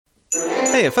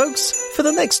Hey folks, for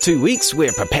the next 2 weeks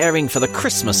we're preparing for the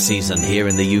Christmas season here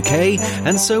in the UK,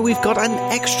 and so we've got an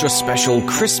extra special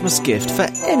Christmas gift for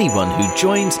anyone who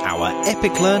joins our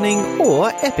Epic Learning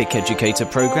or Epic Educator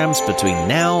programs between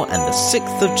now and the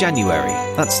 6th of January.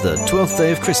 That's the 12th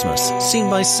day of Christmas, seen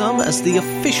by some as the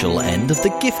official end of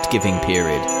the gift-giving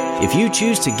period. If you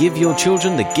choose to give your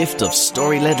children the gift of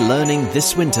story-led learning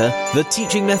this winter, the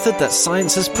teaching method that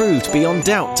science has proved beyond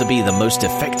doubt to be the most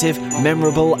effective,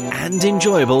 memorable and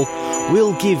enjoyable,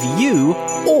 will give you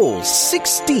all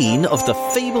 16 of the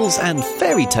Fables and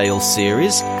Fairy Tales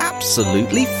series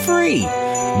absolutely free.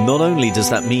 Not only does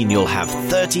that mean you'll have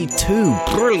 32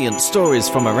 brilliant stories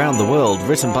from around the world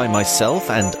written by myself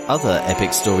and other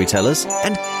epic storytellers,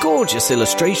 and gorgeous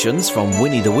illustrations from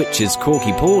Winnie the Witch's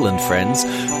Corky Paul and friends,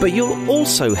 but you'll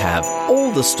also have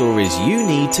all the stories you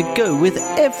need to go with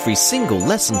every single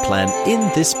lesson plan in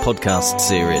this podcast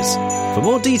series. For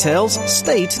more details,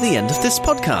 stay to the end of this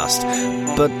podcast.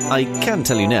 But I can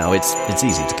tell you now, it's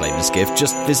easy to claim this gift.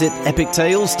 Just visit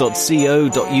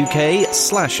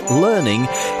epictales.co.uk/learning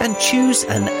and choose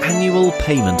an annual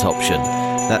payment option.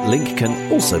 That link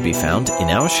can also be found in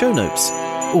our show notes.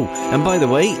 Oh, and by the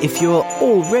way, if you're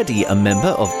already a member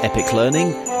of Epic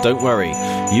Learning, don't worry,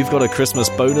 you've got a Christmas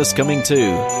bonus coming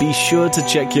too. Be sure to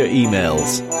check your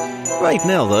emails. Right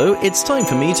now, though, it's time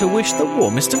for me to wish the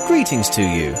warmest of greetings to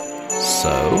you.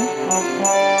 So...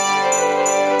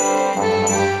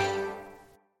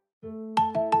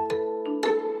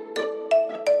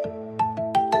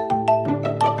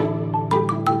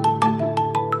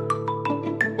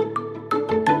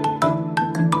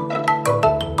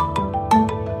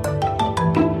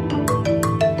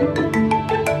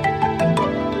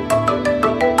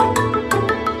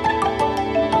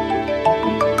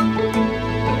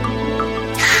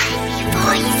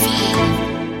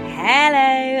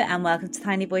 welcome to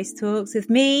Tiny Voice Talks with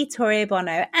me, Toria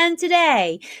Bono. And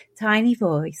today, Tiny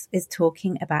Voice is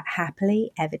talking about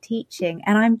happily ever teaching.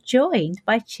 And I'm joined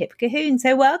by Chip Colquhoun.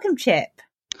 So welcome, Chip.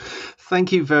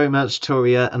 Thank you very much,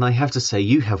 Toria. And I have to say,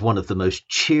 you have one of the most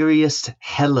cheeriest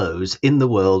hellos in the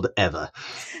world ever.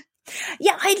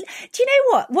 Yeah, do you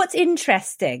know what? What's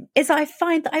interesting is I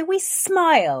find that I always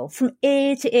smile from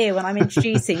ear to ear when I'm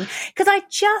introducing, because I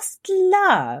just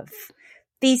love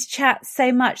these chats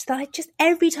so much that I just,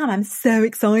 every time I'm so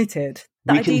excited.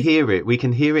 We can hear it. We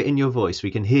can hear it in your voice.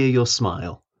 We can hear your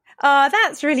smile. Oh,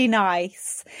 that's really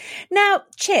nice. Now,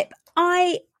 Chip,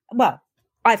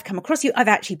 I've come across you. I've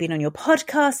actually been on your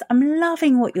podcast. I'm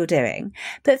loving what you're doing.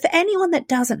 But for anyone that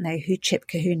doesn't know who Chip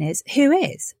Colquhoun is, who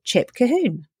is Chip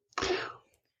Colquhoun?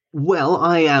 Well,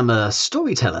 I am a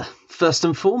storyteller, first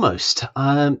and foremost.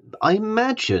 I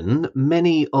imagine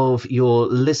many of your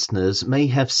listeners may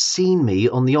have seen me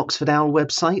on the Oxford Owl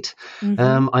website.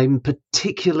 Mm-hmm. I'm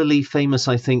particularly famous,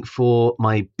 I think, for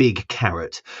my big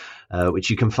carrot, which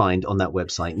you can find on that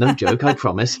website. No joke, I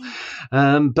promise.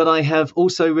 But I have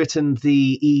also written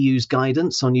the EU's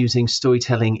guidance on using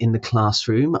storytelling in the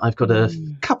classroom. I've got a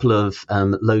couple of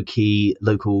low-key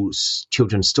local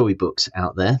children's storybooks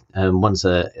out there. One's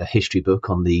a history book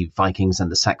on the Vikings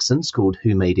and the Saxons called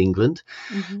Who Made England?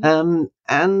 Mm-hmm.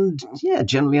 And yeah,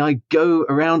 generally I go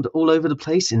around all over the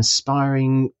place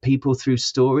inspiring people through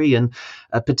story, and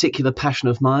a particular passion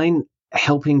of mine,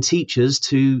 helping teachers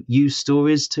to use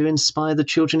stories to inspire the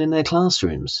children in their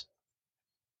classrooms.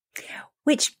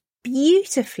 Which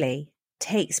beautifully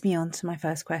takes me on to my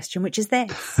first question, which is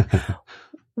this.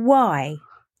 Why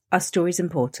are stories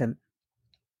important?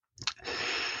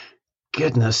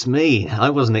 Goodness me, I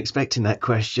wasn't expecting that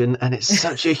question, and it's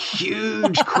such a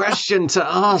huge question to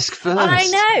ask first. I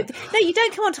know. No, you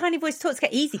don't come on Tiny Voice Talk to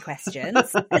get easy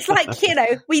questions. It's like,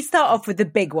 we start off with the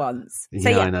big ones. So,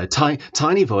 yeah, I know.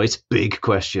 Tiny Voice, big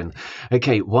question.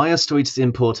 Okay, why are stories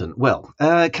important? Well,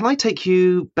 can I take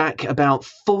you back about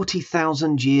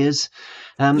 40,000 years?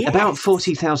 Yes. About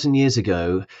 40,000 years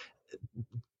ago,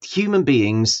 human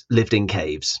beings lived in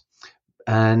caves.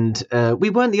 And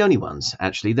we weren't the only ones,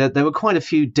 actually. There were quite a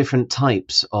few different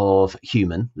types of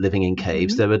human living in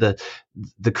caves. Mm-hmm. There were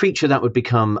the creature that would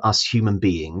become us human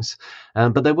beings.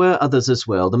 But there were others as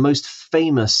well. The most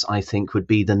famous, I think, would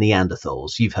be the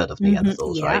Neanderthals. You've heard of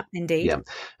Neanderthals, right? Yeah, indeed. Yeah.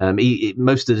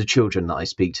 Most of the children that I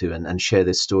speak to and share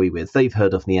this story with, they've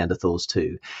heard of Neanderthals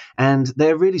too. And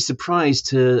they're really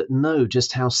surprised to know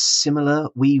just how similar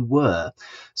we were.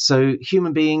 So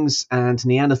human beings and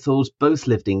Neanderthals both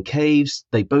lived in caves.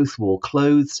 They both wore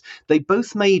clothes. They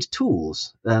both made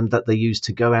tools that they used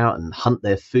to go out and hunt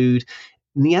their food.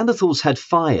 Neanderthals had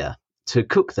fire to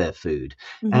cook their food,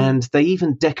 and they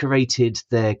even decorated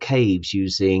their caves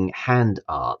using hand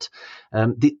art.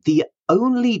 The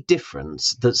only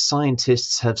difference that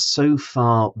scientists have so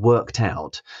far worked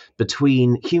out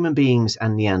between human beings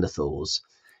and Neanderthals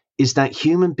is that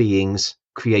human beings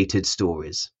created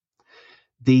stories.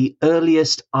 The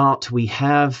earliest art we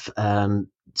have,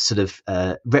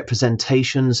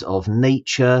 representations of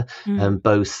nature,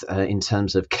 both in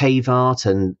terms of cave art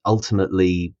and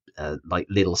ultimately like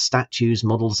little statues,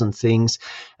 models and things.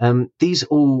 These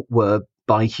all were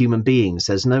by human beings.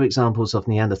 There's no examples of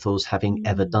Neanderthals having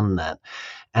ever done that.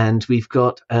 And we've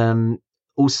got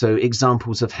also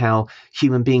examples of how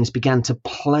human beings began to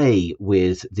play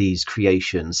with these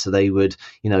creations. So they would,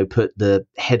 put the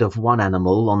head of one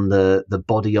animal on the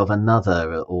body of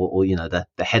another, or the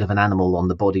head of an animal on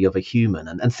the body of a human,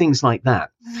 and things like that.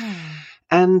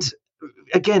 And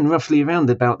again, roughly around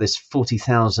about this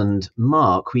 40,000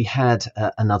 mark, we had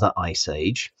another ice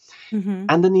age,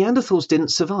 and the Neanderthals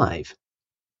didn't survive.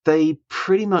 They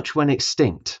pretty much went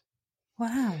extinct.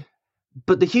 Wow.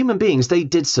 But the human beings, they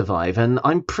did survive. And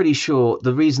I'm pretty sure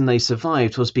the reason they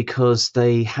survived was because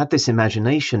they had this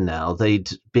imagination now.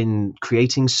 They'd been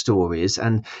creating stories,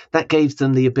 and that gave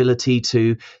them the ability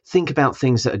to think about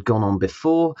things that had gone on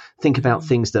before, think about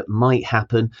things that might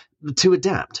happen, to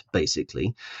adapt,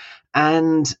 basically.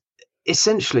 And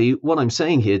essentially what I'm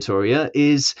saying here, Toria,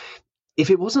 is if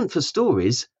it wasn't for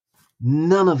stories,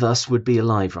 none of us would be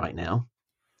alive right now.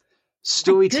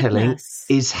 Storytelling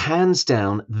is hands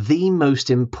down the most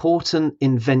important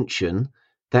invention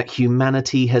that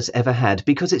humanity has ever had,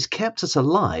 because it's kept us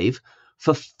alive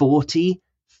for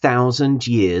 40,000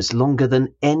 years, longer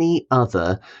than any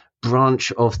other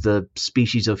branch of the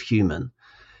species of human.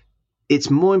 It's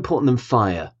more important than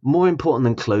fire, more important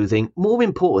than clothing, more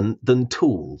important than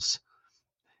tools.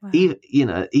 Wow.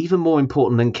 Even more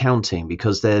important than counting,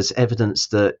 because there's evidence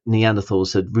that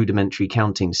Neanderthals had rudimentary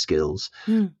counting skills.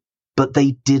 But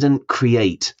they didn't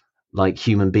create like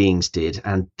human beings did,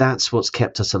 and that's what's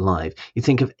kept us alive. You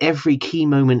think of every key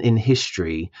moment in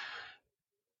history,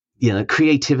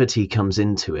 creativity comes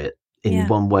into it in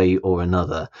one way or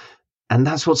another. And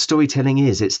that's what storytelling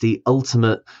is. It's the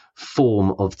ultimate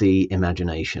form of the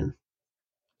imagination.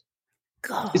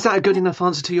 God. Is that a good enough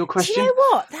answer to your question? Do you know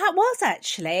what?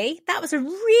 That was a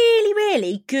really,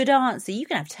 really good answer. You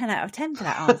can have 10 out of 10 for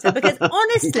that answer, because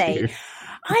honestly,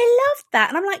 I loved that.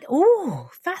 And I'm like, oh,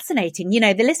 fascinating.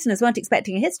 The listeners weren't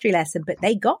expecting a history lesson, but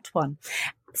they got one.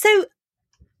 So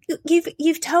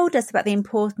you've told us about the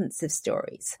importance of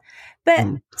stories, but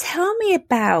tell me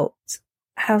about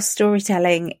how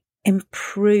storytelling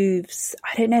improves,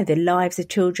 the lives of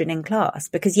children in class,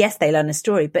 because yes, they learn a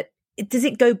story, but does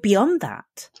it go beyond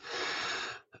that?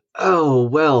 Oh,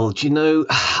 well,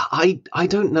 I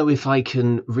don't know if I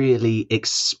can really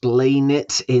explain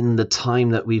it in the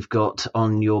time that we've got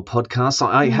on your podcast.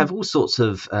 I have all sorts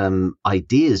of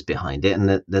ideas behind it,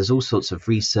 and there's all sorts of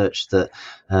research that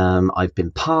I've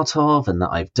been part of and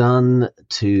that I've done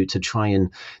to try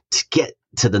and to get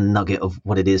to the nugget of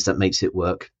what it is that makes it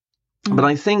work. But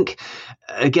I think,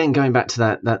 again, going back to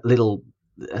that little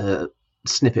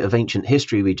snippet of ancient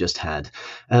history we just had,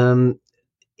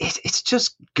 it's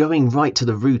just going right to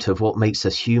the root of what makes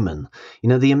us human.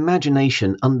 The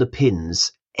imagination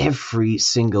underpins every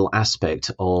single aspect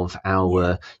of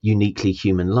our uniquely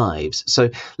human lives.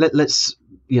 So let's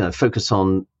focus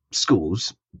on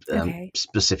schools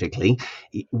specifically.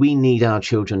 We need our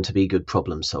children to be good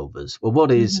problem solvers. Well,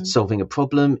 what is solving a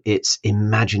problem? It's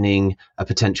imagining a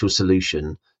potential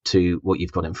solution to what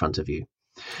you've got in front of you.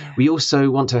 Yeah. We also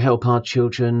want to help our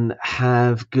children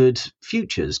have good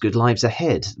futures, good lives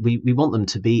ahead. We want them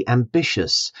to be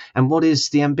ambitious. And what is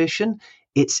the ambition?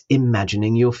 It's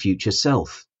imagining your future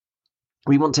self.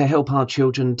 We want to help our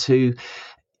children to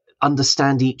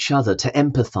understand each other, to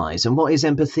empathize. And what is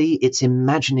empathy? It's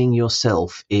imagining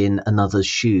yourself in another's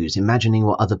shoes, imagining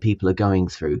what other people are going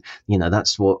through.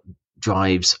 That's what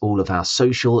drives all of our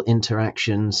social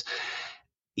interactions.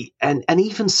 And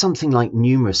even something like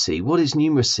numeracy. What is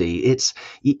numeracy? It's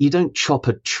you don't chop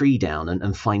a tree down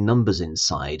and find numbers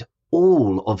inside.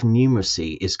 All of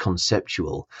numeracy is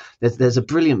conceptual. There's a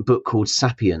brilliant book called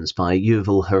Sapiens by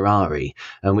Yuval Harari,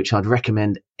 which I'd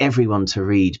recommend everyone to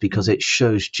read, because it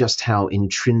shows just how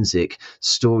intrinsic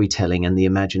storytelling and the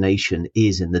imagination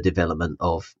is in the development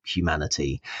of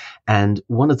humanity. And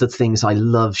one of the things I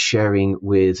love sharing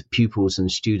with pupils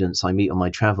and students I meet on my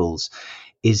travels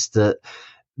is that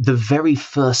the very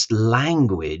first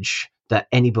language that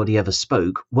anybody ever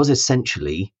spoke was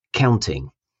essentially counting.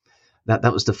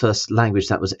 That was the first language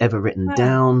that was ever written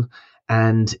down.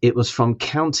 And it was from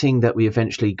counting that we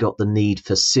eventually got the need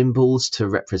for symbols to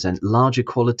represent larger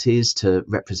qualities, to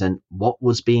represent what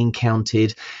was being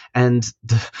counted. And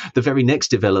the very next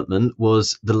development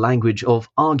was the language of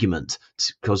argument,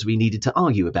 because we needed to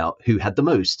argue about who had the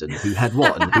most and who had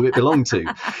what and who it belonged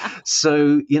to.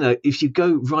 So, if you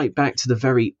go right back to the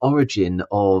very origin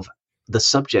of the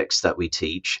subjects that we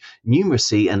teach,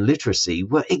 numeracy and literacy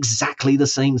were exactly the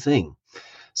same thing.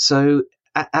 So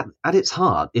at its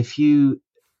heart, if you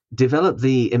develop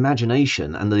the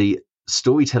imagination and the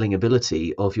storytelling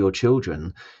ability of your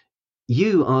children,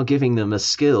 you are giving them a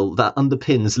skill that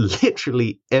underpins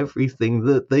literally everything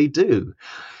that they do.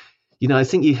 I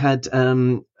think you had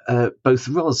both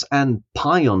Roz and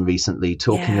Pi on recently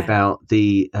talking about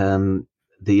the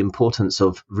importance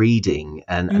of reading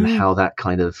and how that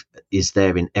kind of is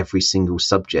there in every single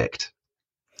subject.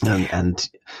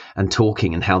 And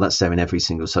talking and how that's there in every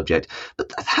single subject.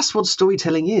 But that's what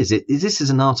storytelling is. This is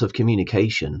an art of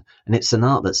communication, and it's an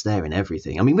art that's there in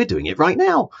everything. I mean, we're doing it right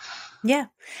now. Yeah.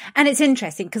 And it's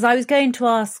interesting because I was going to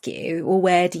ask you, well,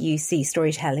 where do you see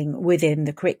storytelling within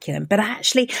the curriculum? But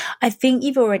actually, I think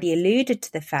you've already alluded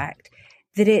to the fact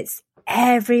that it's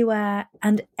everywhere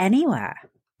and anywhere.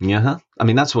 Yeah, I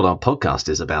mean, that's what our podcast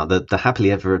is about, the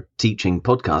Happily Ever Teaching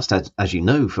podcast, as you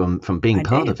know from being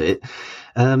part of it.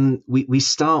 We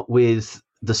start with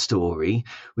the story.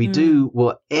 We do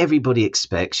what everybody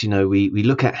expects. We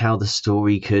look at how the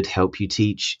story could help you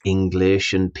teach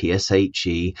English and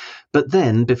PSHE. But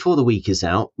then before the week is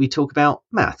out, we talk about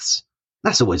maths.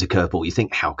 That's always a curveball. You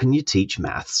think, how can you teach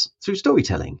maths through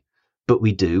storytelling? But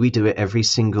we do it every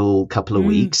single couple of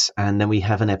weeks. And then we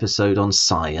have an episode on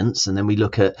science, and then we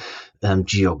look at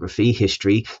geography,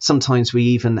 history. Sometimes we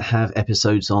even have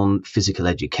episodes on physical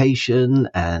education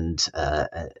and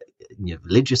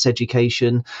religious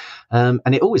education. And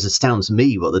it always astounds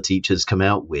me what the teachers come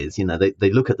out with.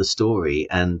 They look at the story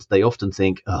and they often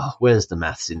think, oh, where's the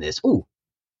maths in this? Oh,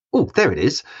 there it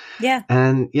is. Yeah.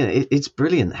 And it's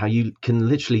brilliant how you can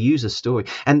literally use a story.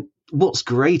 And what's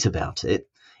great about it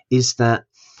is that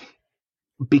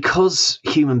because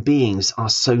human beings are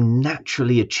so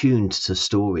naturally attuned to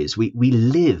stories, we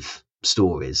live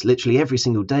stories. Literally every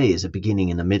single day is a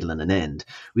beginning and a middle and an end.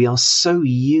 We are so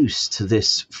used to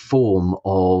this form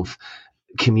of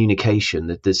communication,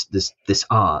 that this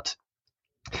art.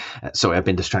 Sorry, I've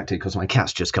been distracted because my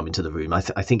cat's just come into the room. I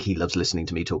think he loves listening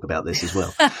to me talk about this as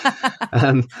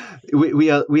well.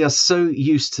 We are so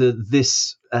used to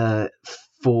this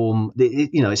form.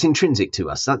 It's intrinsic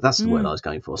to us. That's the word I was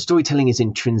going for. Storytelling is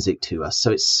intrinsic to us, so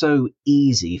it's so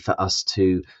easy for us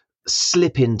to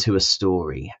slip into a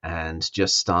story and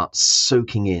just start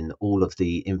soaking in all of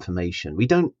the information. We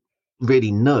don't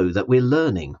really know that we're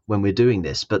learning when we're doing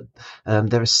this, but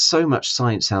there is so much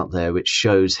science out there which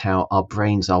shows how our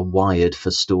brains are wired for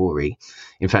story.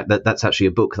 In fact, that's actually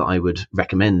a book that I would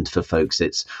recommend for folks.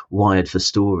 It's Wired for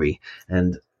Story,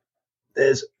 and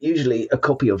there's usually a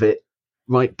copy of it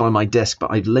right by my desk,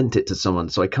 but I've lent it to someone,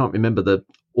 so I can't remember the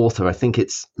author. I think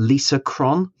it's Lisa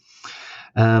Cron,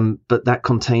 but that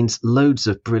contains loads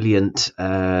of brilliant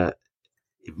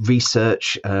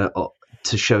research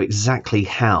to show exactly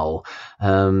how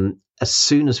as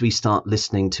soon as we start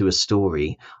listening to a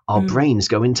story, our brains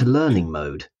go into learning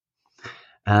mode.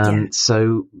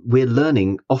 So we're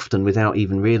learning often without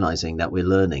even realizing that we're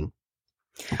learning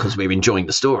because we're enjoying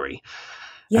the story.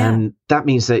 Yeah. And that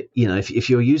means that, if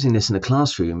you're using this in a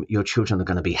classroom, your children are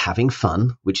going to be having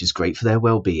fun, which is great for their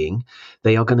well-being.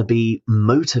 They are going to be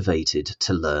motivated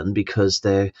to learn because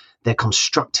they're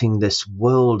constructing this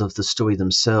world of the story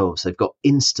themselves. They've got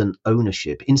instant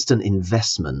ownership, instant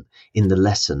investment in the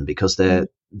lesson because they're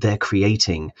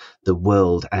creating the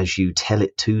world as you tell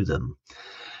it to them.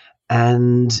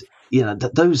 And,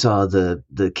 those are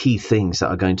the key things that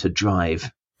are going to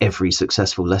drive every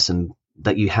successful lesson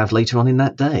that you have later on in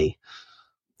that day.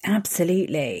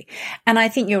 Absolutely. And I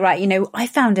think you're right. I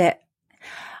found it,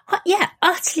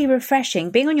 utterly refreshing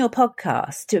being on your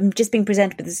podcast, just being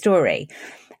presented with the story,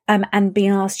 and being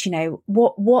asked,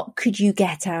 what could you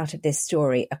get out of this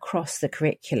story across the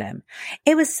curriculum?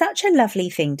 It was such a lovely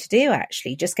thing to do,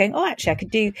 actually, just going, I could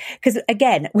do, because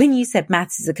again, when you said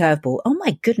maths is a curveball, oh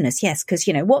my goodness, yes, because,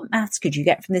 what maths could you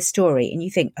get from this story? And you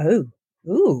think,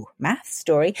 maths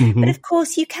story. But of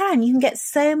course you can get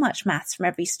so much maths from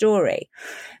every story.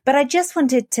 But I just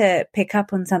wanted to pick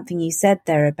up on something you said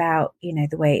there about,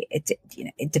 the way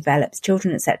it develops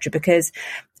children, etc. Because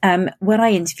when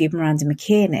I interviewed Miranda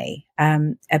McKinney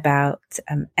about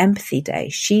Empathy Day,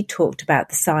 she talked about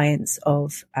the science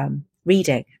of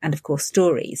reading and of course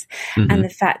stories and the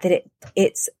fact that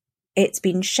it's it's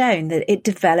been shown that it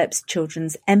develops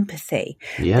children's empathy.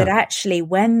 Yeah. That actually,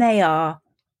 when they are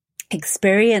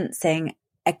experiencing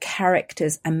a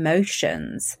character's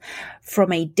emotions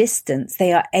from a distance,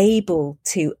 they are able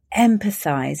to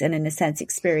empathize and, in a sense,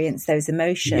 experience those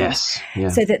emotions. Yes. Yeah.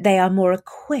 So that they are more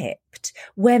equipped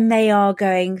when they are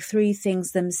going through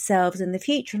things themselves in the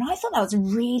future. And I thought that was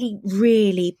really,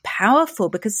 really powerful,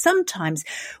 because sometimes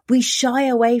we shy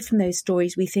away from those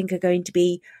stories we think are going to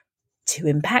be too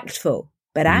impactful.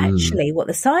 But actually what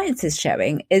the science is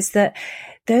showing is that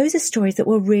those are stories that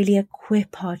will really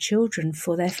equip our children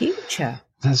for their future.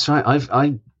 That's right.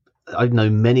 I know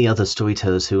many other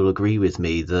storytellers who will agree with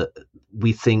me that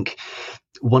we think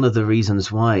one of the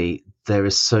reasons why there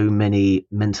are so many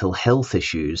mental health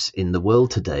issues in the world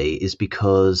today is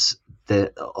because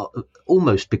they're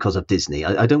almost because of Disney.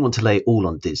 I don't want to lay it all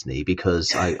on Disney,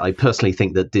 because I personally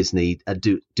think that Disney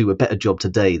do a better job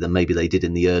today than maybe they did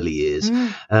in the early years.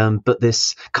 But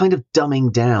this kind of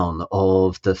dumbing down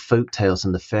of the folk tales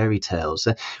and the fairy tales,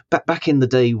 back in the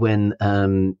day when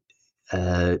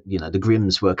the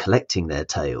Grimms were collecting their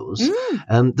tales,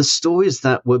 the stories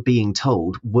that were being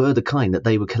told were the kind that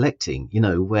they were collecting,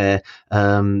 where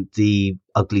the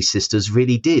ugly sisters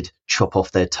really did chop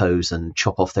off their toes and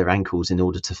chop off their ankles in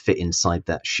order to fit inside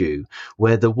that shoe,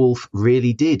 where the wolf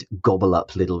really did gobble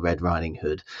up Little Red Riding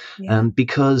Hood,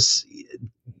 because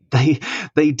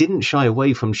they didn't shy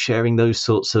away from sharing those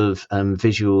sorts of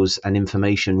visuals and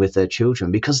information with their children,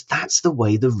 because that's the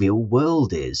way the real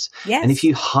world is. Yes. And if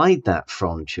you hide that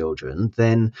from children,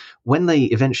 then when they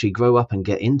eventually grow up and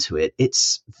get into it,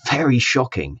 it's very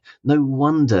shocking. No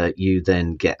wonder you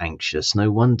then get anxious. No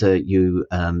wonder you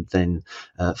then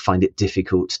find it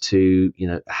difficult to,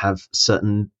 have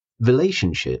certain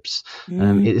relationships.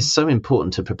 It is so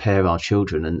important to prepare our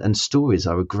children, and stories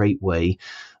are a great way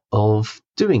of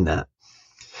doing that.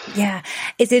 Yeah,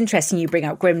 it's interesting you bring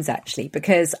up Grimm's, actually,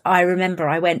 because I remember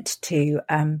I went to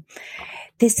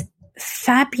this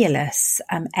fabulous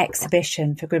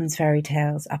exhibition for Grimm's fairy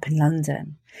tales up in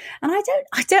London, and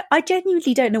I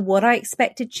genuinely don't know what I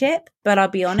expected, Chip, but I'll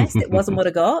be honest, it wasn't what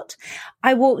I got.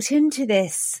 I walked into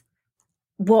this,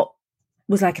 what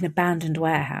was like an abandoned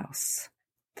warehouse,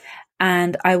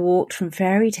 and I walked from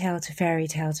fairy tale to fairy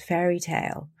tale to fairy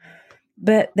tale.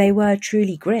 But they were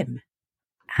truly grim.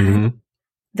 And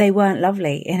they weren't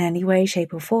lovely in any way,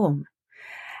 shape or form.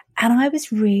 And I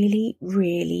was really,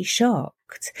 really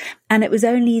shocked. And it was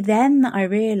only then that I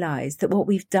realized that what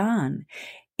we've done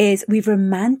is we've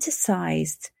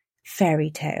romanticized fairy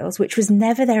tales, which was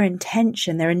never their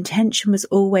intention. Their intention was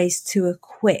always to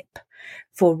equip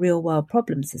for real world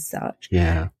problems as such.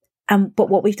 Yeah. But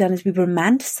what we've done is we've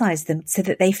romanticized them so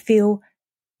that they feel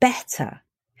better.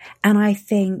 And I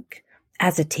think,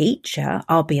 as a teacher,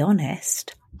 I'll be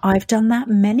honest, I've done that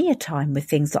many a time with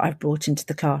things that I've brought into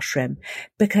the classroom,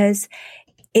 because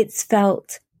it's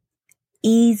felt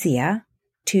easier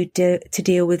to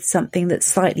deal with something that's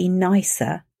slightly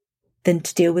nicer than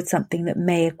to deal with something that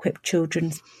may equip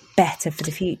children better for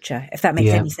the future, if that makes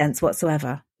any sense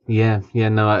whatsoever. Yeah,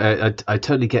 no, I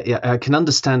totally get. Yeah, I can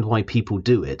understand why people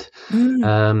do it,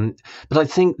 but I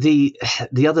think the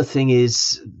other thing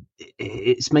is,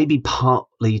 it's maybe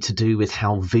partly to do with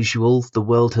how visual the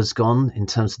world has gone in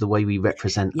terms of the way we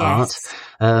represent art.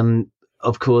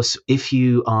 Of course, if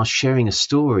you are sharing a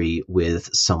story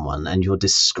with someone and you're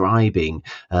describing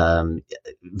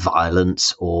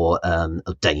violence or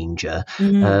danger,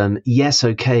 yes,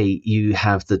 okay, you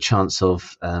have the chance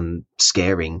of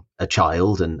scaring a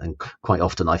child, and quite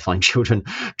often I find children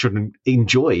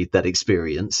enjoy that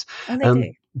experience. Oh, they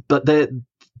do. But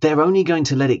they're only going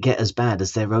to let it get as bad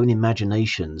as their own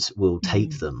imaginations will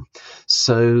take them.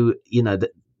 So,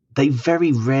 they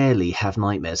very rarely have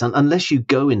nightmares, unless you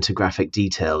go into graphic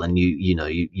detail and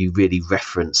you really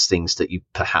reference things that you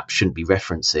perhaps shouldn't be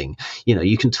referencing.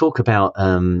 You can talk about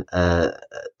a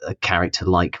character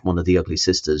like one of the ugly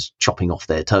sisters chopping off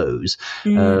their toes,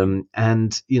 and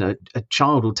a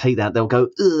child will take that. They'll go,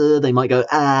 they might go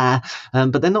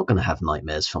but they're not going to have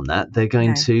nightmares from that. They're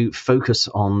going to focus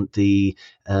on the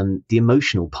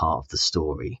emotional part of the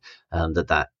story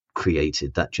that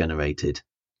created, that generated.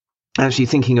 Actually,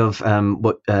 thinking of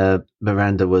what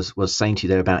Miranda was saying to you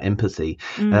there about empathy,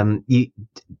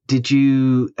 did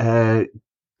you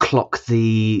clock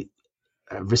the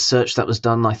research that was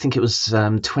done? I think it was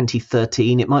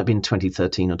 2013. It might have been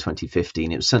 2013 or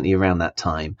 2015. It was certainly around that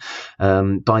time,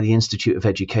 by the Institute of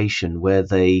Education, where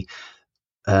they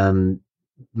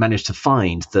managed to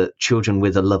find that children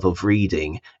with a love of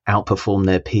reading outperform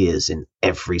their peers in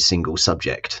every single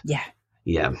subject. Yeah.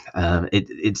 Yeah,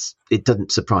 it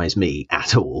doesn't surprise me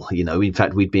at all. In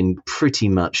fact, we've been pretty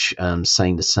much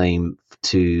saying the same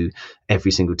to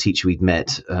every single teacher we'd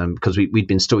met, because we'd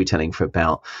been storytelling for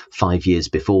about 5 years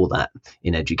before that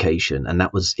in education, and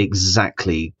that was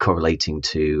exactly correlating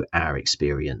to our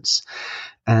experience.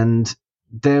 And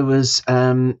there was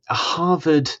a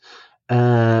Harvard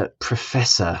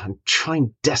professor. I'm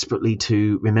trying desperately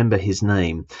to remember his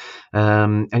name.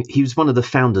 And he was one of the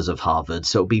founders of Harvard,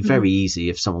 so it'll be very easy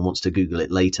if someone wants to Google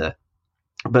it later.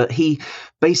 But he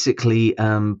basically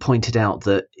pointed out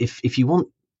that if you want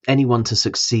anyone to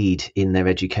succeed in their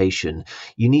education,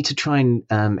 you need to try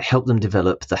and help them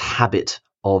develop the habit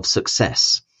of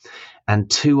success. And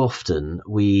too often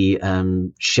we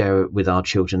share with our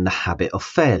children the habit of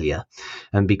failure.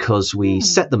 And because we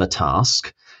set them a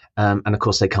task, and of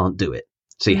course they can't do it.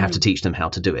 So you have to teach them how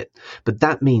to do it. But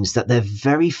that means that their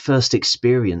very first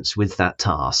experience with that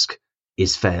task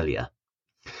is failure.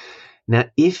 Now,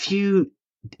 if you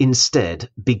instead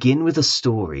begin with a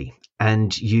story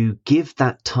and you give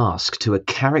that task to a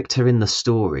character in the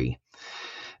story,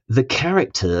 the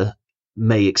character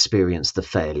may experience the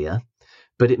failure,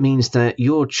 but it means that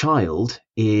your child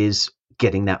is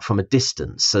getting that from a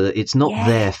distance. So that it's not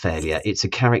their failure, it's a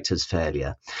character's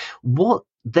failure. What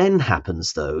then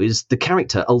happens, though, is the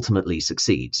character ultimately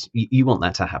succeeds. You want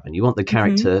that to happen. You want the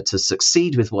character to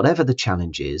succeed with whatever the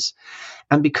challenge is.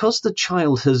 And because the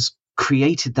child has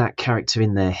created that character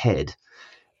in their head,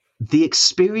 the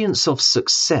experience of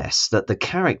success that the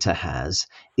character has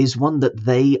is one that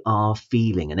they are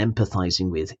feeling and empathizing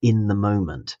with in the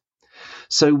moment.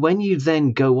 So when you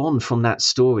then go on from that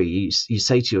story, you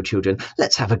say to your children,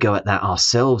 let's have a go at that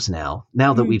ourselves now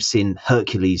that we've seen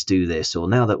Hercules do this, or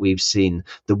now that we've seen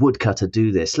the woodcutter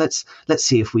do this, let's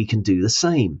see if we can do the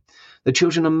same. The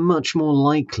children are much more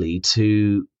likely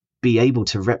to be able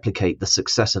to replicate the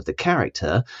success of the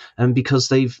character, and because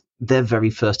their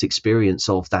very first experience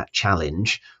of that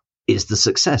challenge is the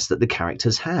success that the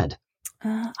characters had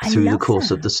through the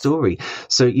course of the story.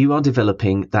 So you are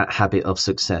developing that habit of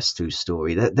success through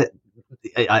story.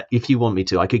 If you want me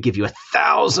to, I could give you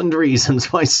 1,000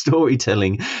 reasons why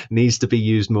storytelling needs to be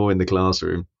used more in the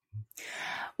classroom.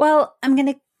 Well,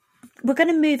 we're going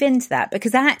to move into that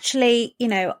because actually,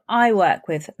 I work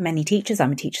with many teachers.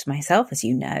 I'm a teacher myself, as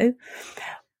you know.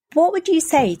 What would you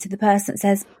say to the person that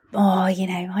says,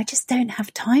 I just don't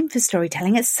have time for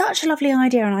storytelling. It's such a lovely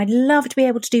idea and I'd love to be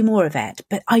able to do more of it,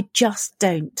 but I just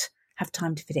don't have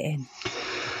time to fit it in.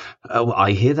 Oh,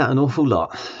 I hear that an awful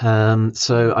lot.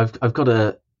 So I've got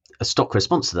a stock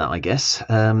response to that, I guess,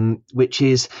 which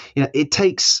is, it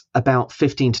takes about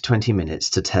 15 to 20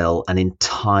 minutes to tell an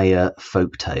entire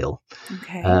folk tale.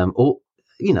 Okay.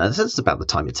 That's about the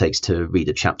time it takes to read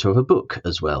a chapter of a book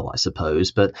as well, I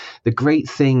suppose. But the great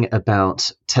thing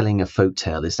about telling a folk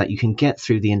tale is that you can get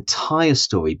through the entire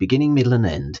story, beginning, middle, and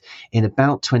end, in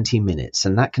about 20 minutes.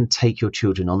 And that can take your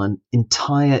children on an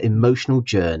entire emotional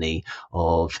journey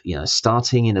of,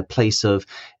 starting in a place of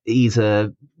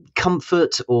either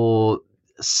comfort or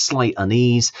slight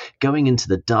unease, going into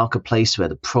the darker place where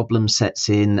the problem sets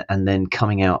in, and then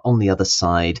coming out on the other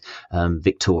side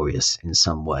victorious in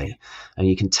some way. And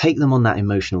you can take them on that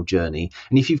emotional journey.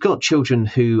 And if you've got children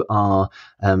who are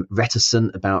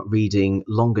reticent about reading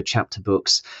longer chapter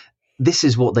books, this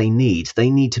is what they need.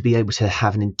 They need to be able to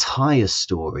have an entire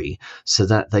story so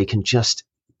that they can just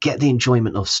get the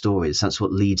enjoyment of stories. That's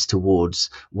what leads towards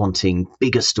wanting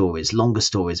bigger stories, longer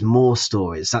stories, more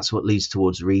stories. That's what leads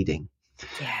towards reading.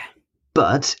 Yeah.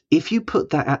 But if you put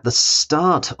that at the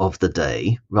start of the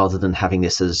day, rather than having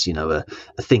this as, a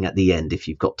thing at the end, if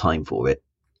you've got time for it,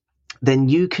 then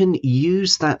you can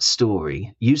use that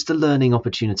story, use the learning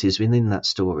opportunities within that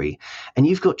story. And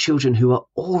you've got children who are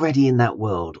already in that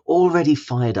world, already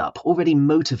fired up, already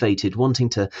motivated, wanting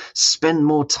to spend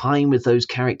more time with those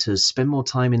characters, spend more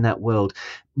time in that world,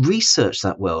 research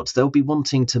that world. They'll be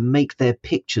wanting to make their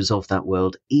pictures of that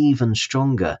world even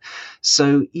stronger.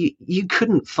 So you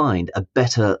couldn't find a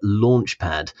better launch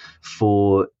pad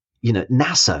for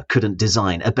NASA couldn't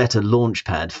design a better launch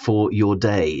pad for your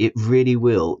day. It really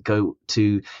will go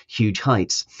to huge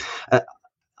heights.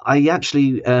 I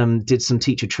actually did some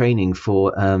teacher training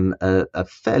for a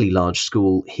fairly large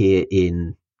school here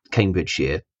in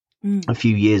Cambridgeshire a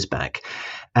few years back.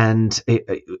 And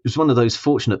it was one of those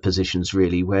fortunate positions,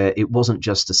 really, where it wasn't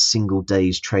just a single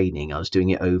day's training. I was doing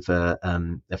it over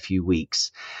a few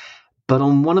weeks. But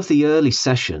on one of the early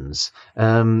sessions,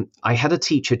 I had a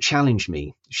teacher challenge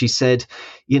me. She said,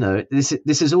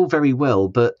 this is all very well,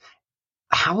 but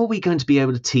how are we going to be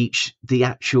able to teach the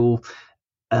actual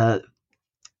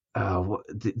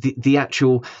the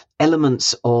actual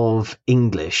elements of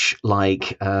English,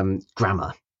 like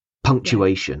grammar,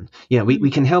 punctuation.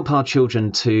 We can help our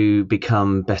children to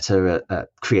become better at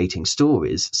creating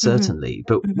stories, certainly.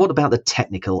 But what about the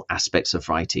technical aspects of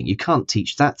writing? You can't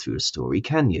teach that through a story,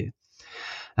 can you?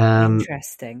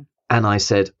 Interesting. And I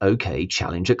said, okay,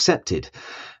 challenge accepted.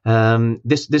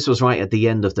 This was right at the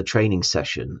end of the training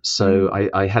session. So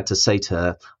I had to say to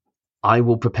her, I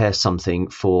will prepare something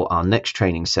for our next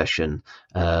training session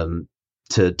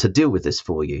to deal with this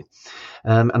for you.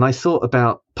 And I thought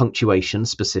about punctuation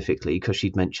specifically because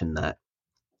she'd mentioned that.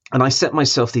 And I set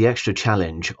myself the extra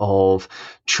challenge of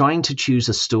trying to choose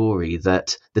a story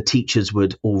that the teachers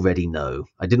would already know.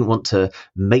 I didn't want to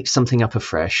make something up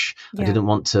afresh. I didn't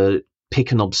want to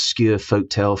pick an obscure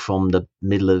folktale from the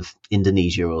middle of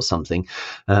Indonesia or something.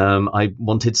 I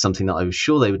wanted something that I was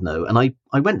sure they would know. And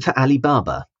I went for Ali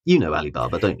Baba. You know Ali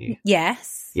Baba, don't you?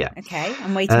 Yes. Yeah. Okay.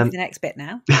 I'm waiting for the next bit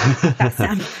now.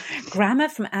 That's grammar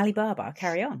from Ali Baba.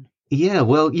 Carry on. Yeah.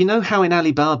 Well, you know how in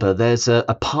Ali Baba there's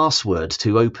a password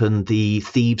to open the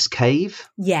thieves' cave?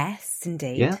 Yes,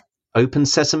 indeed. Yeah. Open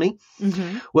sesame.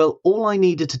 Well, all I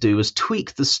needed to do was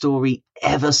tweak the story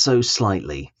ever so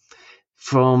slightly.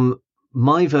 From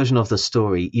my version of the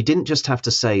story, you didn't just have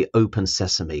to say open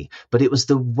sesame, but it was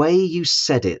the way you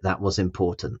said it that was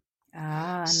important.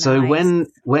 So nice.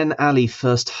 when Ali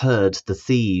first heard the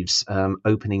thieves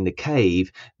opening the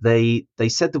cave, they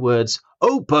said the words,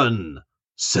 "Open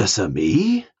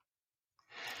sesame."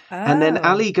 And then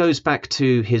Ali goes back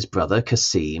to his brother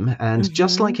Kasim, and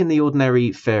just like in the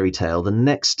ordinary fairy tale, the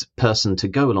next person to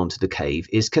go along to the cave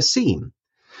is Kasim.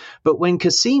 But when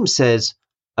Kasim says,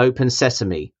 "Open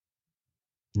sesame,"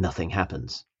 nothing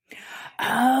happens.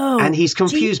 And he's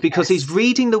confused because he's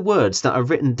reading the words that are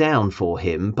written down for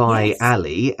him by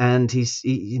Ali, and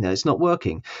it's not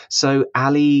working. So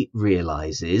Ali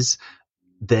realizes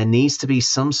there needs to be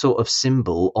some sort of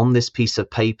symbol on this piece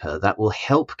of paper that will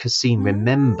help Kasim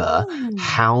remember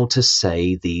how to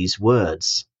say these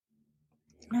words.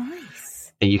 Nice.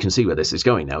 And you can see where this is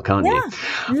going now, can't you?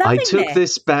 I took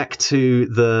this back to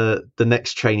the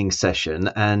next training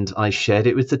session and I shared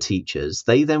it with the teachers.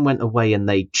 They then went away and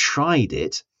they tried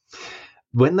it.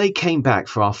 When they came back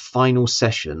for our final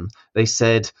session, they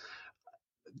said,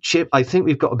 "Chip, I think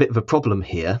we've got a bit of a problem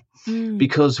here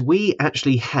because we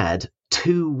actually had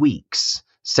 2 weeks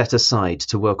set aside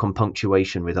to work on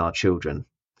punctuation with our children.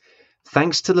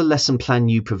 Thanks to the lesson plan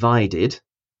you provided,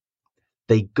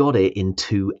 they got it in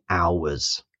 2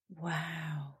 hours."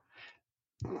 Wow.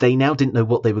 They now didn't know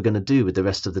what they were going to do with the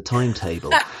rest of the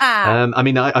timetable.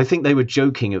 I think they were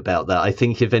joking about that. I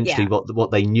think eventually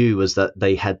what they knew was that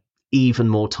they had even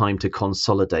more time to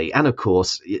consolidate. And of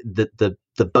course, the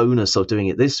bonus of doing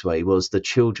it this way was the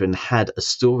children had a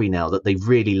story now that they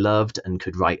really loved and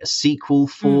could write a sequel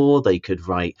for. They could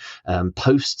write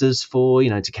posters for,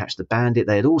 to catch the bandit.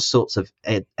 They had all sorts of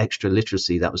extra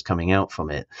literacy that was coming out from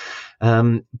it.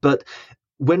 But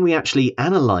when we actually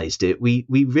analysed it, we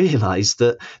realised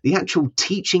that the actual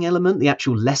teaching element, the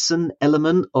actual lesson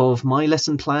element of my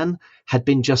lesson plan had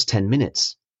been just 10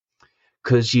 minutes.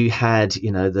 Because you had,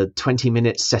 the 20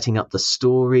 minutes setting up the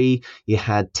story, you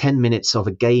had 10 minutes of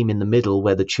a game in the middle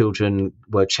where the children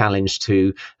were challenged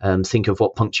to think of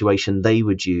what punctuation they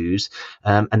would use.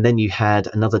 And then you had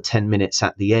another 10 minutes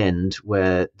at the end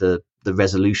where the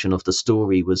resolution of the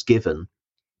story was given.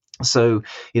 So,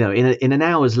 in an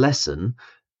hour's lesson,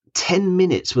 10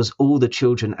 minutes was all the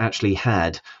children actually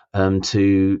had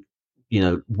to,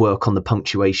 work on the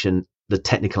punctuation, the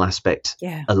technical aspect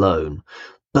alone.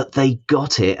 But they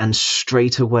got it, and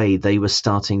straight away they were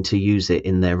starting to use it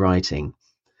in their writing.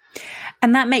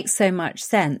 And that makes so much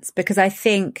sense because I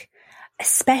think,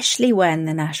 especially when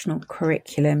the national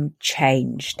curriculum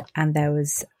changed and there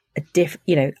was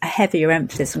a heavier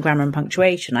emphasis on grammar and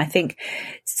punctuation, I think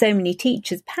so many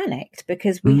teachers panicked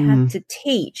because we had to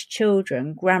teach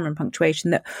children grammar and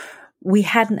punctuation that we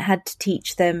hadn't had to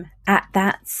teach them at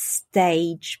that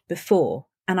stage before.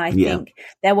 And I think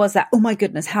there was that, oh my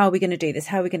goodness, how are we going to do this?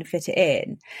 How are we going to fit it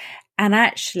in? And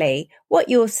actually, what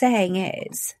you're saying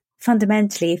is,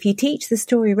 fundamentally, if you teach the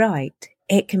story right,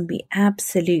 it can be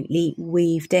absolutely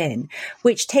weaved in,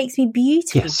 which takes me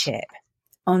beautifully, Chip,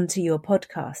 onto your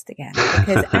podcast again.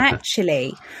 Because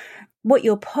actually, what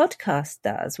your podcast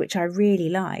does, which I really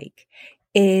like,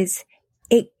 is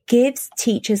it gives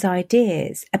teachers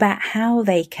ideas about how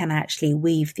they can actually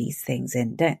weave these things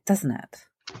in, doesn't it?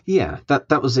 Yeah,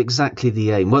 that was exactly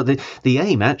the aim. Well, the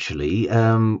aim actually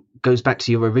goes back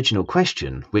to your original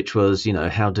question, which was,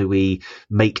 how do we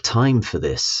make time for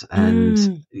this?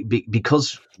 And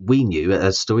because we knew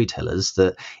as storytellers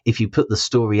that if you put the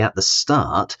story at the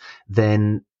start,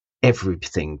 then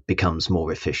everything becomes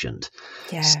more efficient.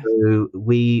 Yeah. So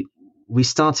we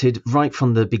started right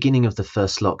from the beginning of the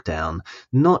first lockdown,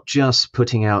 not just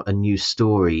putting out a new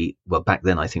story. Well, back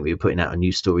then, I think we were putting out a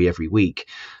new story every week.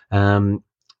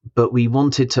 But we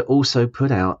wanted to also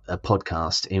put out a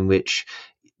podcast in which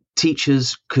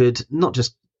teachers could not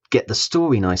just get the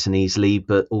story nice and easily,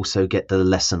 but also get the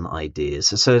lesson ideas.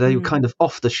 So they were kind of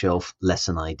off the shelf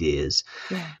lesson ideas.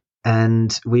 Yeah.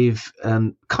 And we've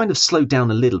kind of slowed down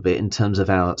a little bit in terms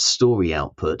of our story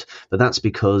output, but that's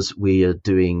because we are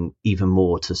doing even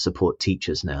more to support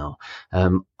teachers now.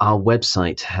 Our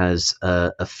website has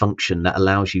a function that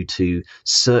allows you to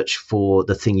search for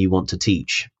the thing you want to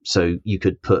teach. So you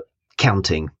could put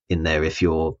counting in there if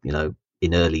you're,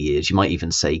 in early years. You might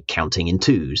even say counting in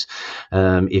twos.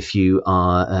 If you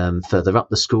are further up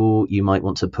the school, you might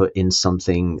want to put in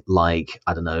something like,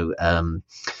 I don't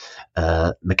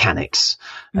know, mechanics,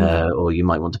 or you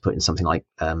might want to put in something like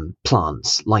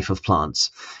plants, life of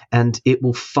plants, and it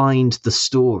will find the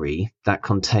story that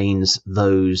contains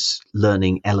those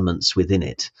learning elements within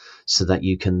it so that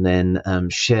you can then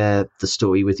share the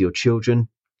story with your children.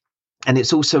 And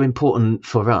it's also important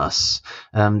for us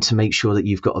to make sure that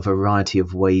you've got a variety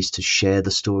of ways to share the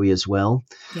story as well.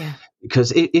 Yeah.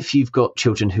 Because if you've got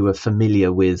children who are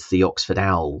familiar with the Oxford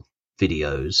Owl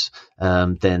videos,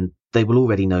 then they will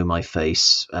already know my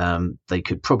face. They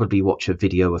could probably watch a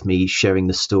video of me sharing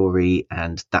the story,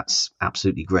 and that's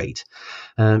absolutely great.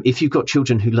 If you've got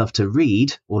children who love to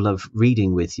read or love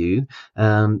reading with you,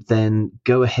 then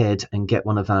go ahead and get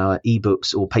one of our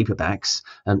ebooks or paperbacks,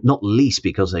 not least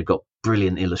because they've got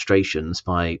brilliant illustrations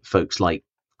by folks like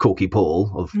Corky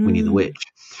Paul of Winnie the Witch.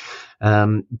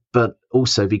 But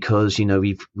also because,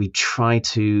 we try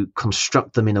to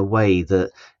construct them in a way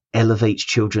that elevates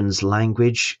children's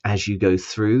language as you go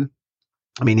through.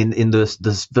 I mean, in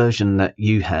this version that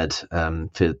you had for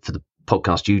the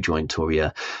podcast you joined,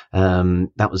 Toria,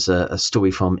 that was a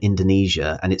story from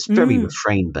Indonesia, and it's very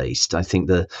refrain based. I think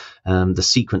the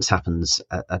sequence happens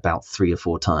about 3 or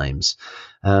 4 times.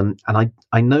 And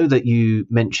I know that you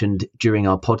mentioned during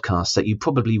our podcast that you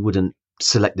probably wouldn't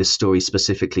select this story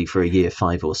specifically for a year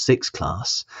 5 or 6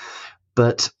 class,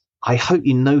 but I hope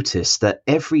you notice that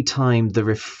every time the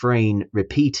refrain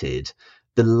repeated,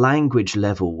 the language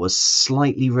level was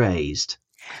slightly raised.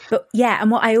 But yeah, and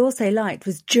what I also liked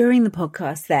was during the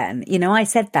podcast then, I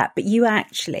said that, but you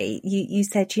actually, you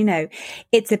said,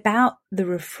 it's about the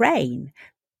refrain,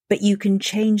 but you can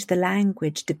change the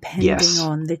language depending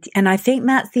on and I think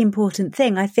that's the important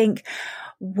thing. I think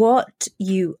what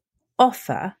you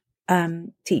offer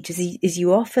teachers is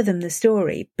you offer them the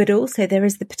story, but also there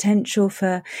is the potential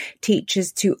for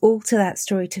teachers to alter that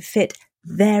story to fit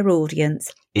their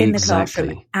audience in the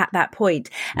classroom at that point.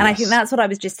 And I think that's what I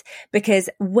was because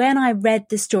when I read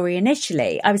the story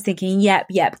initially, I was thinking, yep,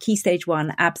 key stage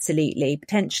 1, absolutely,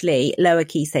 potentially lower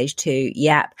key stage 2,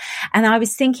 yep. And I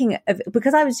was thinking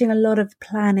because I was doing a lot of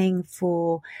planning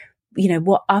for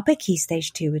what upper key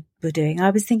stage 2 were doing, I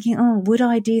was thinking, would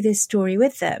I do this story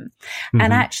with them?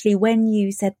 And actually when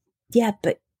you said, yeah,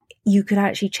 but you could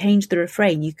actually change the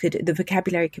refrain, the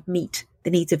vocabulary could meet the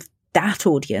needs of that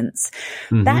audience,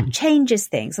 that changes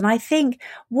things. And I think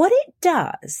what it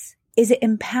does is it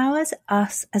empowers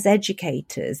us as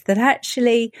educators that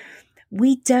actually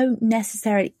we don't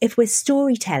necessarily, if we're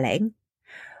storytelling,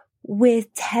 we're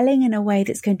telling in a way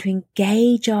that's going to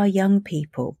engage our young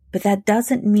people, but that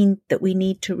doesn't mean that we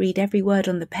need to read every word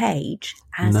on the page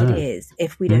as it is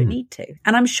if we don't need to.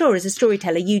 And I'm sure as a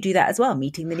storyteller, you do that as well,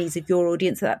 meeting the needs of your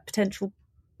audience at that potential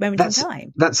moment in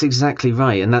time. That's exactly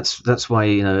right. And that's why,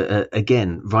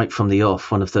 again, right from the off,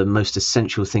 one of the most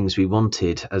essential things we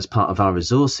wanted as part of our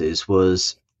resources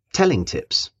was telling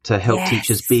tips to help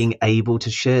teachers being able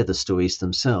to share the stories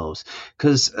themselves.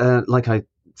 Because like I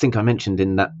think I mentioned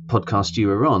in that podcast you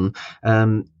were on,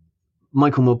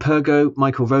 Michael Morpurgo,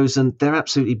 Michael Rosen, they're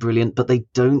absolutely brilliant, but they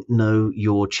don't know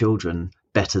your children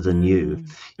better than you.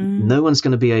 No one's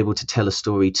going to be able to tell a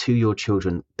story to your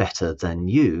children better than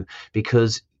you,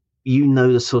 because you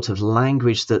know the sort of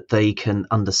language that they can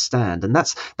understand. And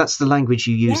that's the language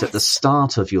you use at the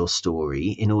start of your story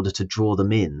in order to draw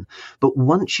them in. But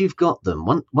once you've got them,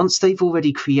 once they've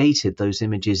already created those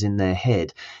images in their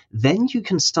head, then you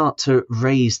can start to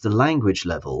raise the language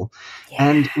level.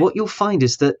 And what you'll find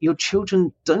is that your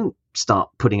children don't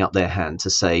start putting up their hand to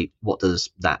say, what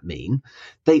does that mean?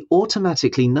 They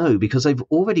automatically know because they've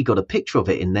already got a picture of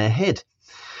it in their head.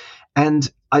 And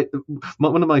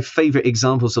one of my favorite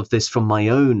examples of this from my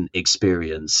own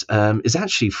experience is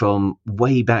actually from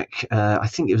way back. I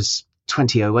think it was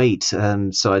 2008.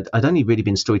 So I'd only really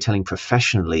been storytelling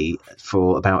professionally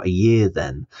for about a year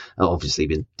then. Obviously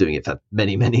been doing it for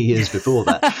many, many years before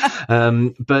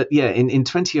that. But yeah, in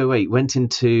 2008, went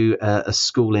into a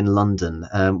school in London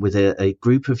with a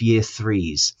group of year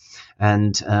threes.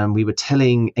 And we were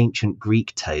telling ancient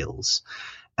Greek tales.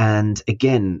 And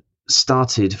again,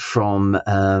 started from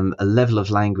a level of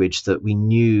language that we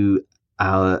knew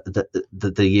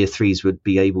the year threes would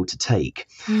be able to take.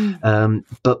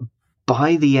 But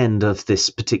by the end of this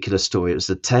particular story, it was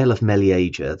the tale of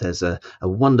Meleager. There's a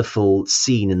wonderful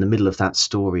scene in the middle of that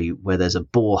story where there's a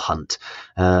boar hunt,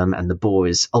 and the boar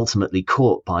is ultimately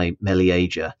caught by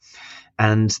Meleager.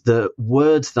 And the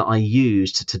word that I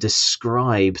used to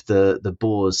describe the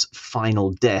boar's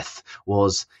final death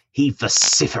was, he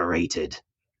vociferated.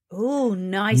 Oh,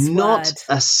 nice Not word.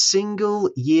 a single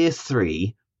year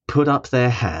three put up their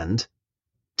hand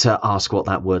to ask what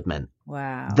that word meant.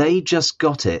 Wow. They just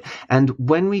got it. And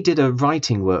when we did a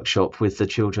writing workshop with the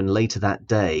children later that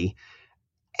day,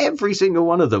 every single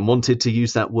one of them wanted to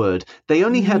use that word. They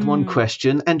only had one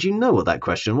question, and you know what that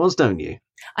question was, don't you?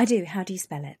 I do. How do you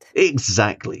spell it?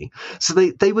 Exactly. So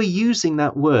they were using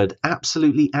that word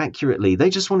absolutely accurately.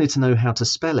 They just wanted to know how to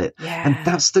spell it. Yeah. And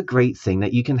that's the great thing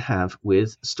that you can have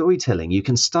with storytelling. You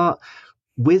can start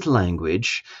with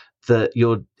language that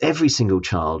every single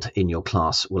child in your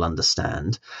class will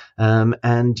understand.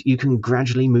 And you can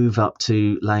gradually move up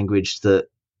to language that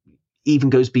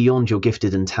even goes beyond your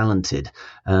gifted and talented.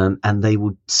 And they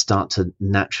will start to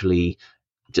naturally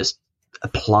just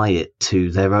apply it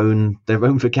to their own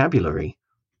vocabulary.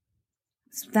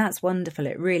 That's wonderful.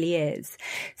 It really is.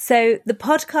 So the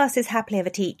podcast is Happily Ever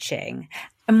Teaching.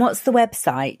 And what's the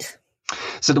website?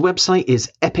 So the website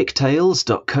is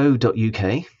epictales.co.uk.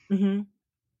 Mm-hmm.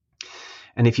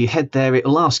 And if you head there,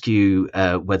 it'll ask you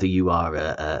whether you are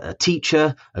a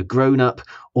teacher, a grown-up,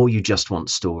 or you just want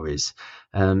stories.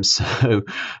 So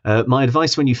my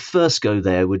advice when you first go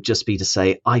there would just be to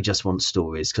say, I just want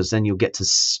stories, because then you'll get to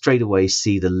straight away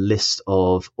see the list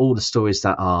of all the stories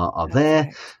that are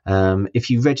there. If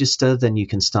you register, then you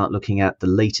can start looking at the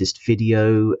latest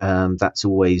video. That's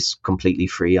always completely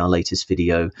free, our latest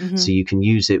video. Mm-hmm. So you can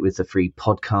use it with the free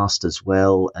podcast as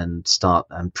well and start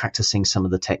practicing some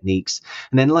of the techniques.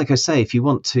 And then, like I say, if you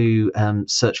want to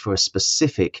search for a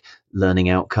specific learning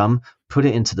outcome, put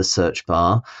it into the search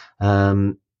bar,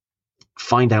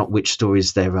 find out which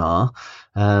stories there are,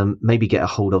 maybe get a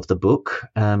hold of the book,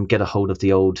 get a hold of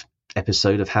the old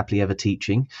episode of Happily Ever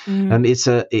Teaching.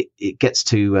 It gets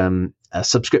to a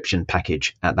subscription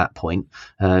package at that point,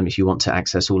 if you want to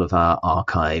access all of our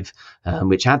archive,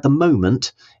 which at the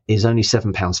moment is only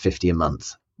 £7.50 a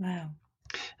month. Wow.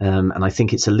 And I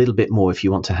think it's a little bit more if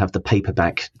you want to have the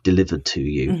paperback delivered to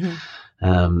you,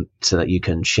 so that you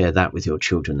can share that with your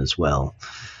children as well.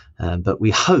 But we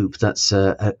hope that's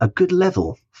a good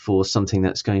level for something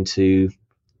that's going to,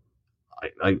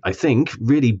 I think,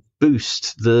 really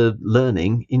boost the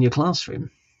learning in your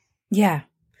classroom. Yeah.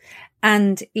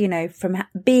 And, from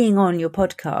being on your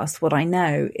podcast, what I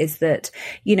know is that,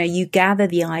 you gather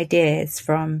the ideas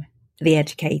from the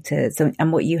educators,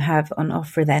 and what you have on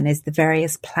offer then is the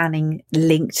various planning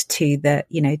linked to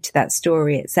to that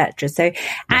story, etc. So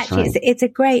actually, right. It's a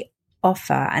great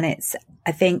offer, and it's,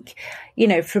 I think,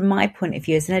 from my point of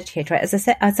view as an educator,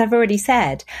 as I've already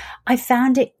said, I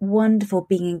found it wonderful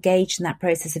being engaged in that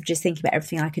process of just thinking about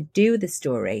everything I could do with the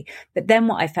story. But then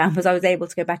what I found was I was able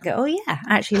to go back and go, oh yeah,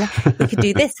 actually we could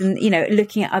do this, and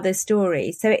looking at other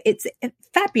stories. So it's a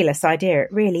fabulous idea.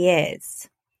 It really is.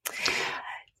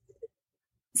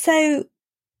 So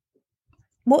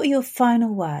what are your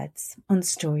final words on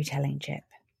storytelling, Chip?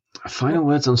 Final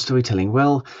words on storytelling.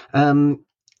 Well,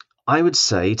 I would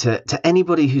say to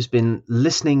anybody who's been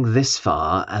listening this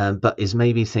far, but is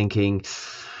maybe thinking,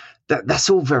 that's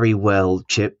all very well,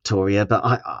 Chip, Toria, but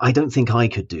I don't think I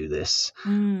could do this.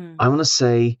 I want to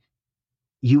say,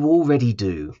 you already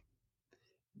do.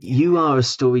 Yeah. You are a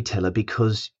storyteller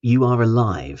because you are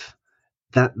alive.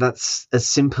 That's as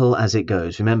simple as it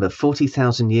goes. Remember,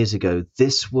 40,000 years ago,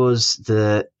 this was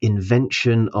the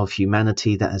invention of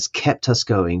humanity that has kept us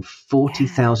going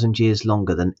 40,000 years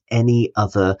longer than any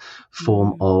other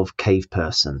form of cave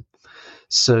person.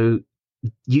 So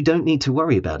you don't need to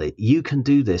worry about it. You can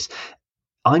do this.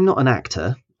 I'm not an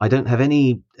actor. I don't have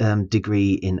any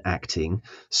degree in acting.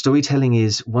 Storytelling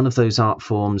is one of those art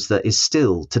forms that is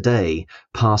still today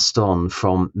passed on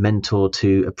from mentor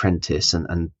to apprentice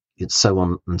and so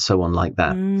on and so on like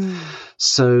that.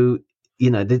 So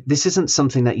this isn't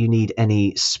something that you need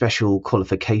any special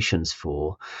qualifications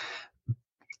for.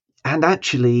 And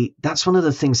actually, that's one of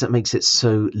the things that makes it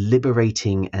so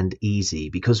liberating and easy,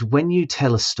 because when you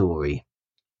tell a story,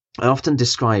 I often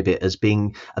describe it as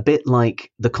being a bit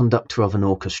like the conductor of an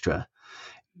orchestra.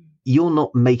 You're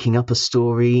not making up a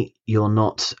story. You're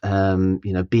not,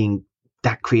 being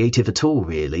that creative at all,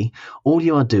 really. All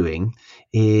you are doing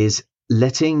is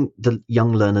letting the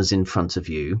young learners in front of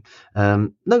you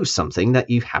know something that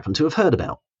you happen to have heard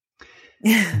about.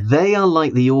 They are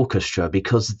like the orchestra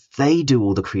because they do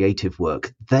all the creative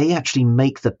work. They actually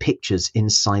make the pictures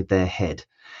inside their head.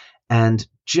 And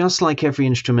just like every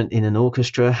instrument in an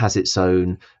orchestra has its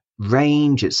own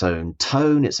range, its own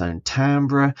tone, its own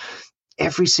timbre,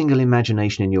 every single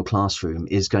imagination in your classroom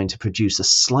is going to produce a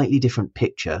slightly different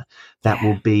picture that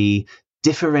will be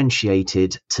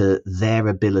differentiated to their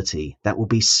ability, that will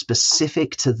be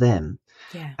specific to them,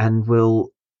 and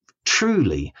will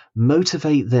truly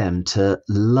motivate them to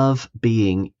love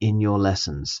being in your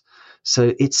lessons.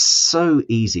 So it's so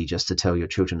easy just to tell your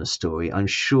children a story. I'm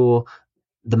sure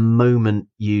the moment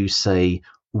you say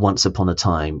once upon a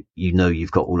time,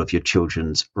 you've got all of your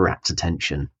children's rapt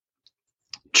attention.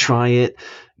 Try it,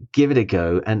 give it a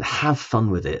go, and have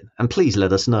fun with it. And please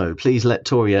let us know. Please let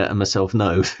Toria and myself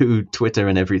know through Twitter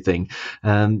and everything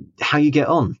how you get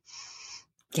on.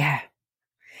 Yeah.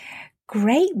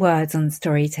 Great words on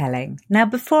storytelling. Now,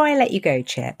 before I let you go,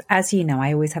 Chip, as you know,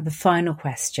 I always have a final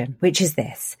question, which is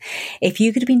this. If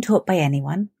you could have been taught by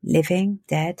anyone, living,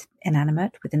 dead,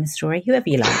 inanimate, within a story, whoever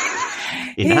you like,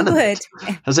 inanimate? Who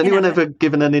would? Has anyone ever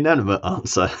given an inanimate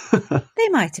answer? They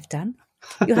might have done.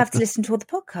 You'll have to listen to all the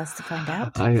podcasts to find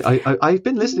out. I've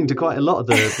been listening to quite a lot of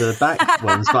the back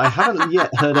ones, but I haven't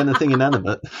yet heard anything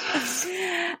inanimate.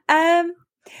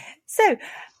 So,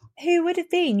 who would have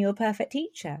been your perfect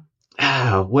teacher?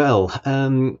 Well,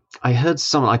 I heard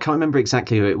someone, I can't remember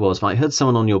exactly who it was, but I heard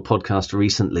someone on your podcast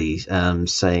recently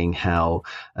saying how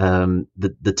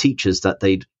the teachers that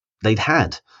they'd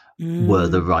had were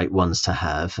the right ones to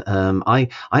have. I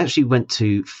actually went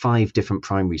to 5 different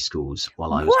primary schools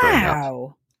while I was growing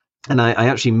up. And I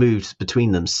actually moved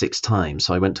between them 6 times.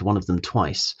 So I went to one of them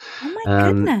twice. Oh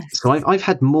my goodness. So I've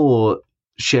had more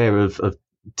share of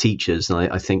teachers than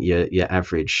I think your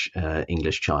average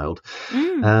English child.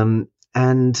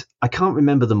 And I can't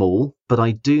remember them all, but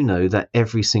I do know that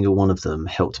every single one of them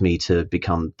helped me to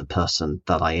become the person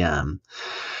that I am.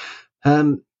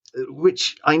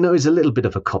 Which I know is a little bit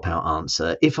of a cop-out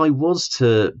answer. If I was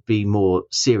to be more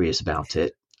serious about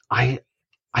it, I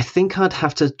think I'd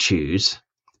have to choose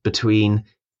between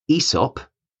Aesop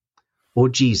or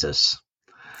Jesus.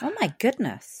 Oh my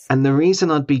goodness. And the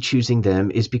reason I'd be choosing them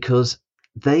is because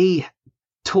they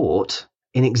taught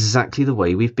in exactly the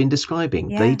way we've been describing.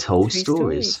 They told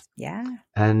stories. Yeah.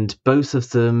 And both of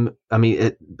them, I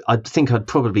mean, I think I'd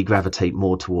probably gravitate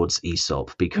more towards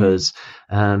Aesop because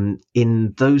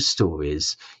in those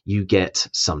stories, you get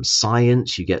some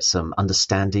science, you get some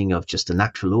understanding of just the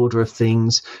natural order of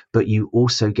things, but you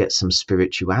also get some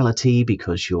spirituality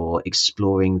because you're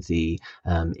exploring the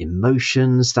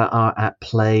emotions that are at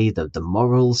play, the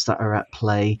morals that are at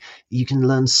play. You can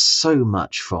learn so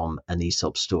much from an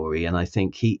Aesop story. And I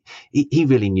think he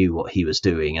really knew what he was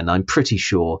doing. And I'm pretty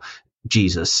sure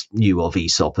Jesus knew of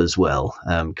Aesop as well,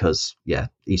 because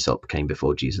Aesop came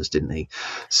before Jesus, didn't he?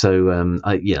 So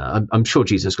I'm sure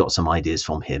Jesus got some ideas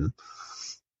from him.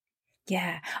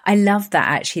 Yeah, I love that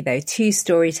actually though. 2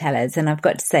 storytellers, and I've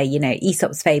got to say,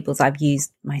 Aesop's fables I've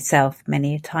used myself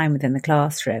many a time within the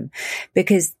classroom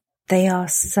because they are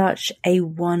such a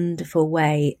wonderful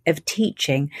way of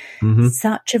teaching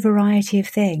such a variety of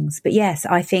things. But yes,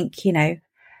 I think,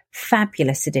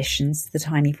 fabulous additions to the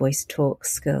Tiny Voice Talk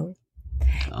School.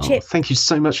 Chip, thank you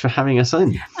so much for having us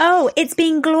in. Oh, it's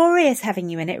been glorious having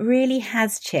you in. It really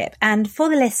has, Chip. And for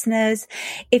the listeners,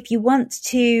 if you want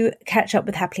to catch up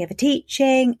with Happily Ever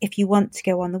Teaching, if you want to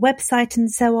go on the website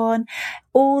and so on,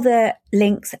 all the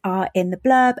links are in the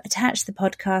blurb attached to the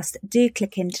podcast. Do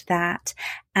click into that.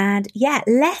 And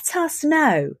let us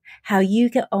know how you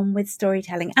get on with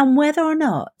storytelling and whether or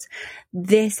not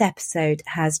this episode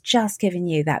has just given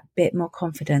you that bit more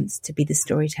confidence to be the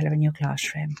storyteller in your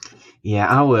classroom. Yeah,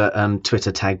 our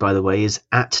Twitter tag, by the way, is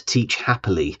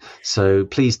 @TeachHappily. So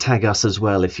please tag us as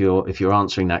well if you're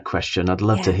answering that question. I'd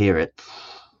love to hear it.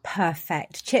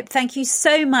 Perfect. Chip, thank you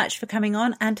so much for coming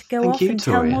on and go off and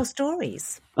tell more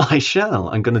stories. I shall.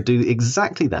 I'm going to do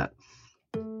exactly that.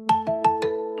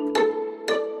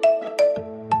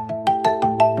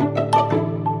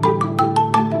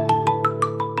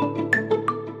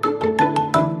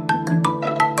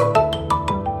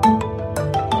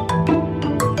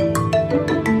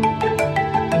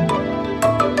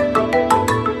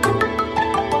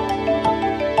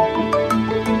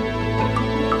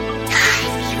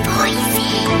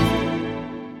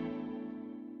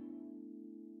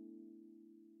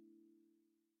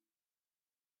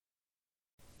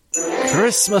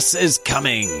 Christmas is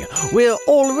coming. We're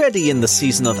already in the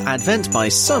season of Advent by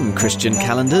some Christian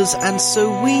calendars, and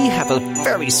so we have a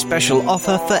very special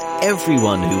offer for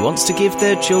everyone who wants to give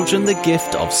their children the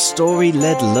gift of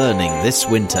story-led learning this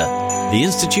winter. The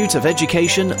Institute of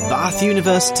Education, Bath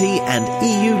University and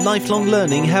EU Lifelong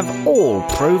Learning have all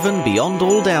proven beyond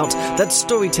all doubt that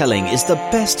storytelling is the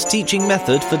best teaching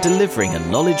method for delivering a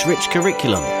knowledge-rich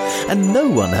curriculum. And no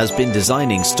one has been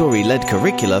designing story-led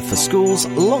curricula for schools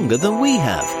longer than we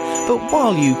have. But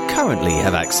while you currently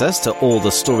have access to all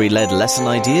the story-led lesson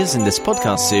ideas in this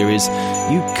podcast series,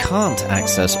 you can't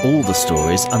access all the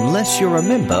stories unless you're a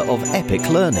member of Epic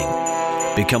Learning.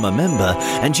 Become a member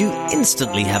and you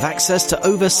instantly have access to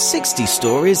over 60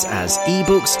 stories as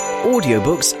ebooks,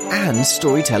 audiobooks and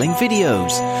storytelling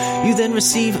videos. You then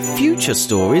receive future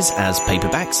stories as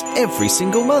paperbacks every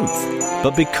single month.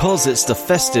 But because it's the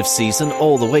festive season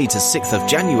all the way to 6th of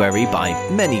January by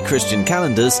many Christian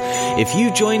calendars, if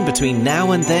you join between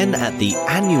now and then at the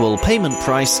annual payment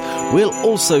price, we'll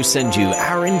also send you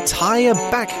our entire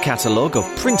back catalogue of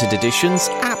printed editions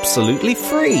absolutely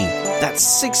free. That's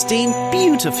 16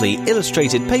 beautifully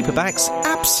illustrated paperbacks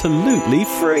absolutely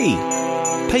free.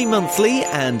 Pay monthly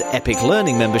and Epic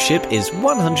Learning membership is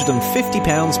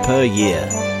 £150 per year.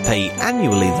 Pay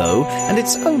annually though, and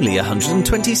it's only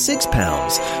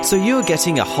 £126, so you're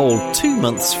getting a whole 2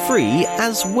 months free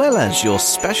as well as your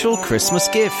special Christmas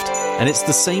gift. And it's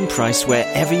the same price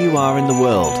wherever you are in the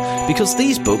world, because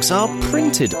these books are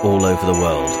printed all over the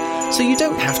world, so you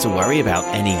don't have to worry about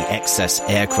any excess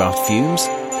aircraft fumes.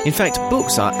 In fact,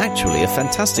 books are actually a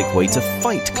fantastic way to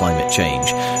fight climate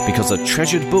change, because a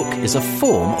treasured book is a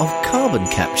form of carbon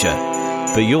capture.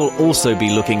 But you'll also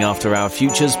be looking after our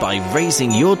futures by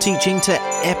raising your teaching to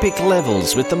epic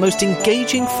levels with the most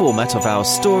engaging format of our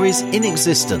stories in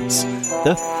existence,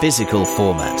 the physical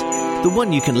format. The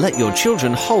one you can let your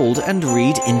children hold and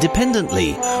read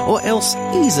independently, or else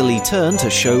easily turn to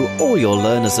show all your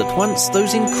learners at once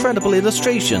those incredible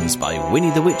illustrations by Winnie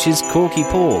the Witch's Corky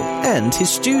Paul and his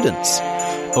students.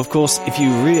 Of course, if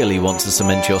you really want to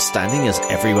cement your standing as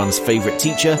everyone's favourite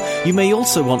teacher, you may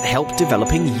also want help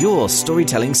developing your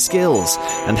storytelling skills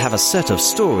and have a set of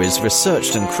stories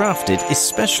researched and crafted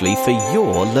especially for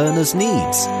your learners'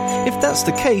 needs. If that's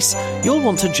the case, you'll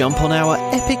want to jump on our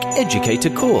Epic Educator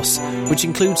course, which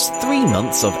includes 3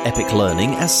 months of Epic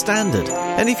Learning as standard.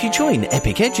 And if you join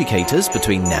Epic Educators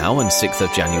between now and 6th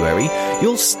of January,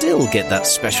 you'll still get that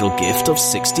special gift of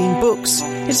 16 books.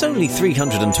 It's only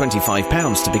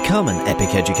 £325 to become an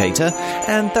Epic Educator,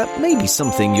 and that may be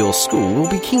something your school will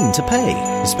be keen to pay,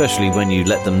 especially when you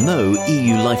let them know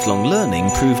EU Lifelong Learning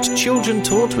proved children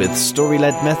taught with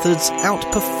story-led methods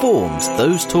outperformed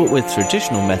those taught with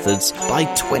traditional methods by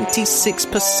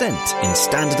 26% in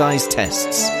standardized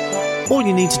tests. All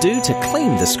you need to do to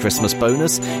claim this Christmas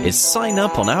bonus is sign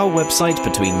up on our website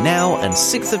between now and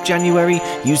 6th of January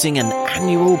using an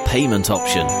annual payment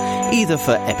option, either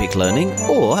for Epic Learning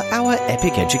or our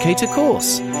Epic Educator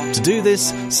course. To do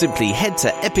this, simply head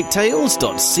to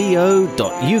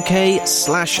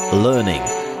epictales.co.uk/learning.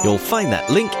 You'll find that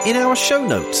link in our show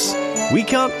notes. We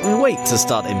can't wait to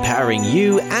start empowering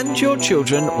you and your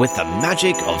children with the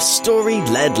magic of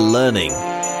story-led learning.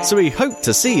 So we hope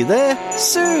to see you there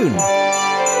soon.